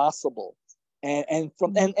possible. And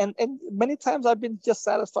many times I've been just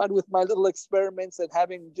satisfied with my little experiments and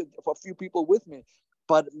having a few people with me.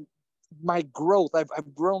 But my growth, I've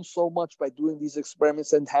grown so much by doing these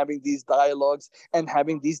experiments and having these dialogues and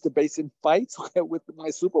having these debates and fights with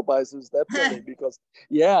my supervisors, definitely. Because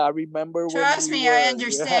I remember Trust me, I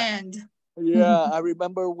understand. I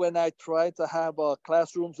remember when I tried to have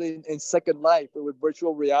classrooms in Second Life with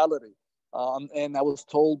virtual reality. And I was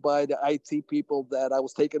told by the IT people that I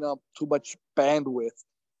was taking up too much bandwidth.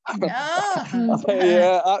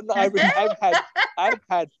 I've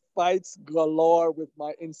had fights galore with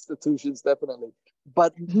my institutions, definitely.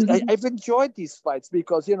 But I've enjoyed these fights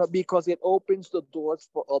because it opens the doors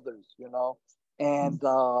for others,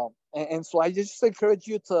 And so I just encourage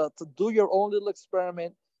you to do your own little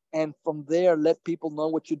experiment, and from there let people know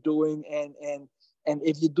what you're doing. And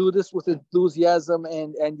if you do this with enthusiasm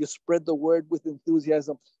and you spread the word with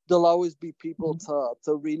enthusiasm, there'll always be people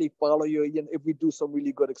to really follow you, if we do some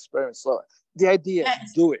really good experiments. So the idea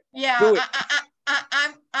is do it. Yeah, do it.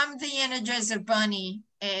 I'm the Energizer Bunny,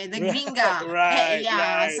 the gringa. Right,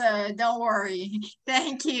 yeah, right. so don't worry.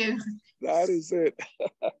 Thank you. That is it.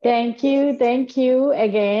 Thank you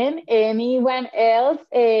again. Anyone else?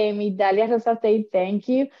 Dalia Rosa say thank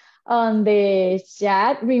you on the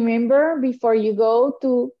chat. Remember, before you go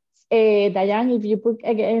to Diane, if you put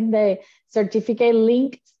again the certificate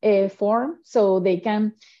link form so they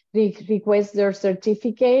can request their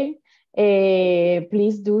certificate,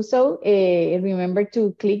 please do so. Remember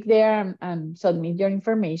to click there and submit your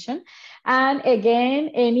information. And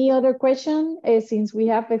again, any other question, since we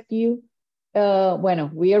have a few.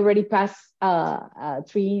 Bueno, we already passed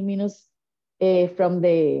 3 minutes from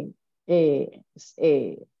the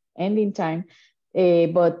ending time.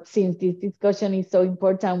 But since this discussion is so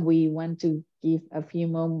important, we want to give a few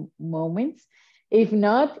more moments. If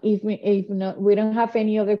not, we don't have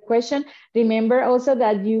any other question. Remember also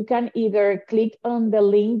that you can either click on the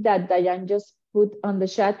link that Diane just put on the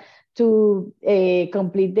chat to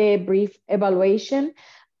complete the brief evaluation,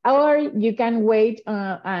 or you can wait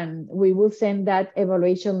and we will send that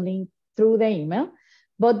evaluation link through the email.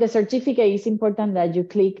 But the certificate is important that you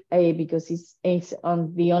click because it's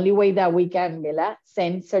on the only way that we can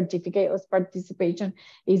send certificate of participation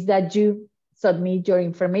is that you submit your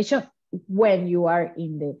information when you are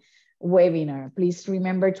in the webinar. Please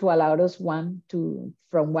remember to allow us from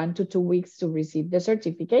 1 to 2 weeks to receive the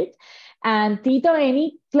certificate. And Tito,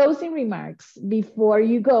 any closing remarks before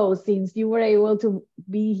you go, since you were able to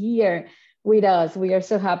be here with us? We are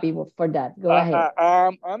so happy for that. Go ahead.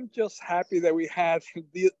 I'm just happy that we have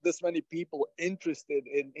this many people interested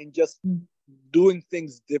in just doing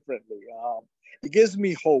things differently. It gives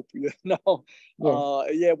me hope, Yes.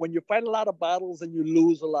 Yeah, when you fight a lot of battles and you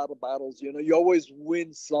lose a lot of battles, you always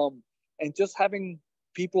win some. And just having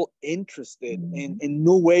people interested in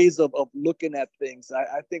new ways of looking at things,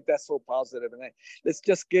 I think that's so positive. And let's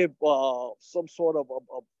just give some sort of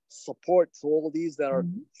support to all these that are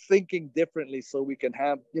thinking differently, so we can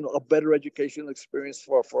have a better educational experience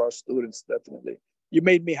for our students. Definitely. You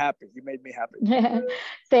made me happy.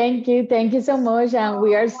 Thank you so much, and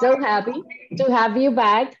we are so happy to have you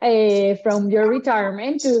back from your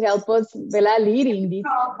retirement to help us leading this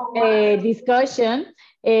discussion.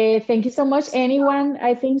 Thank you so much. Anyone?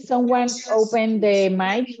 I think someone opened the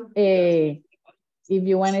mic. If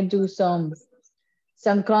you want to do some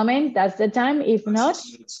comment, that's the time. If not,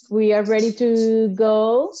 we are ready to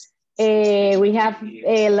go. We have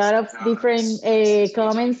a lot of different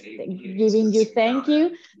comments giving you thank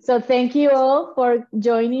you. So thank you all for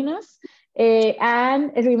joining us.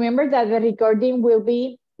 And remember that the recording will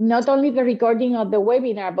be not only the recording of the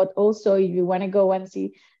webinar, but also if you want to go and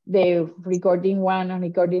see the recording 1 and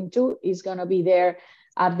recording 2 is going to be there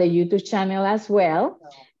at the YouTube channel as well.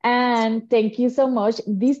 And thank you so much.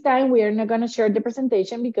 This time we are not going to share the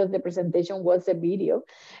presentation because the presentation was a video,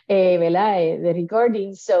 the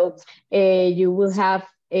recording. So you will have,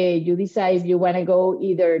 you decide if you want to go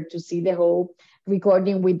either to see the whole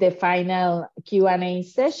recording with the final Q&A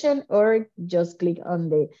session or just click on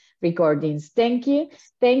the recordings. Thank you.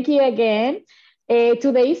 Thank you again.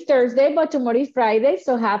 Today is Thursday, but tomorrow is Friday.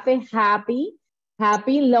 So have a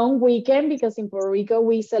happy long weekend, because in Puerto Rico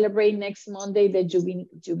we celebrate next Monday the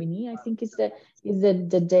Jubilee. I think it's the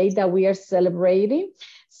day that we are celebrating.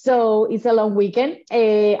 So it's a long weekend.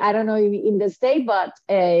 I don't know if in the state, but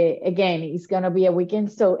again, it's gonna be a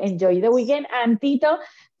weekend. So enjoy the weekend. And Tito,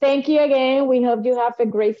 thank you again. We hope you have a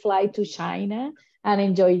great flight to China and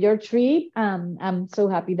enjoy your trip. I'm so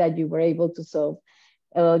happy that you were able to solve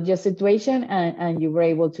your situation and you were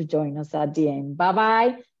able to join us at the end.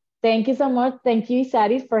 Bye-bye. Thank you so much. Thank you,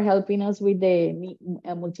 Isaris, for helping us with the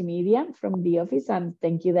multimedia from the office. And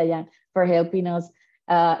thank you, Diane, for helping us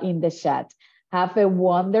in the chat. Have a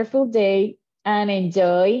wonderful day and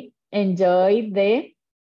enjoy the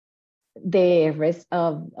rest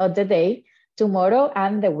of the day, tomorrow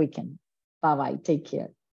and the weekend. Bye-bye. Take care.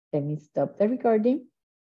 Let me stop the recording.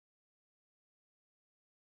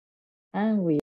 And we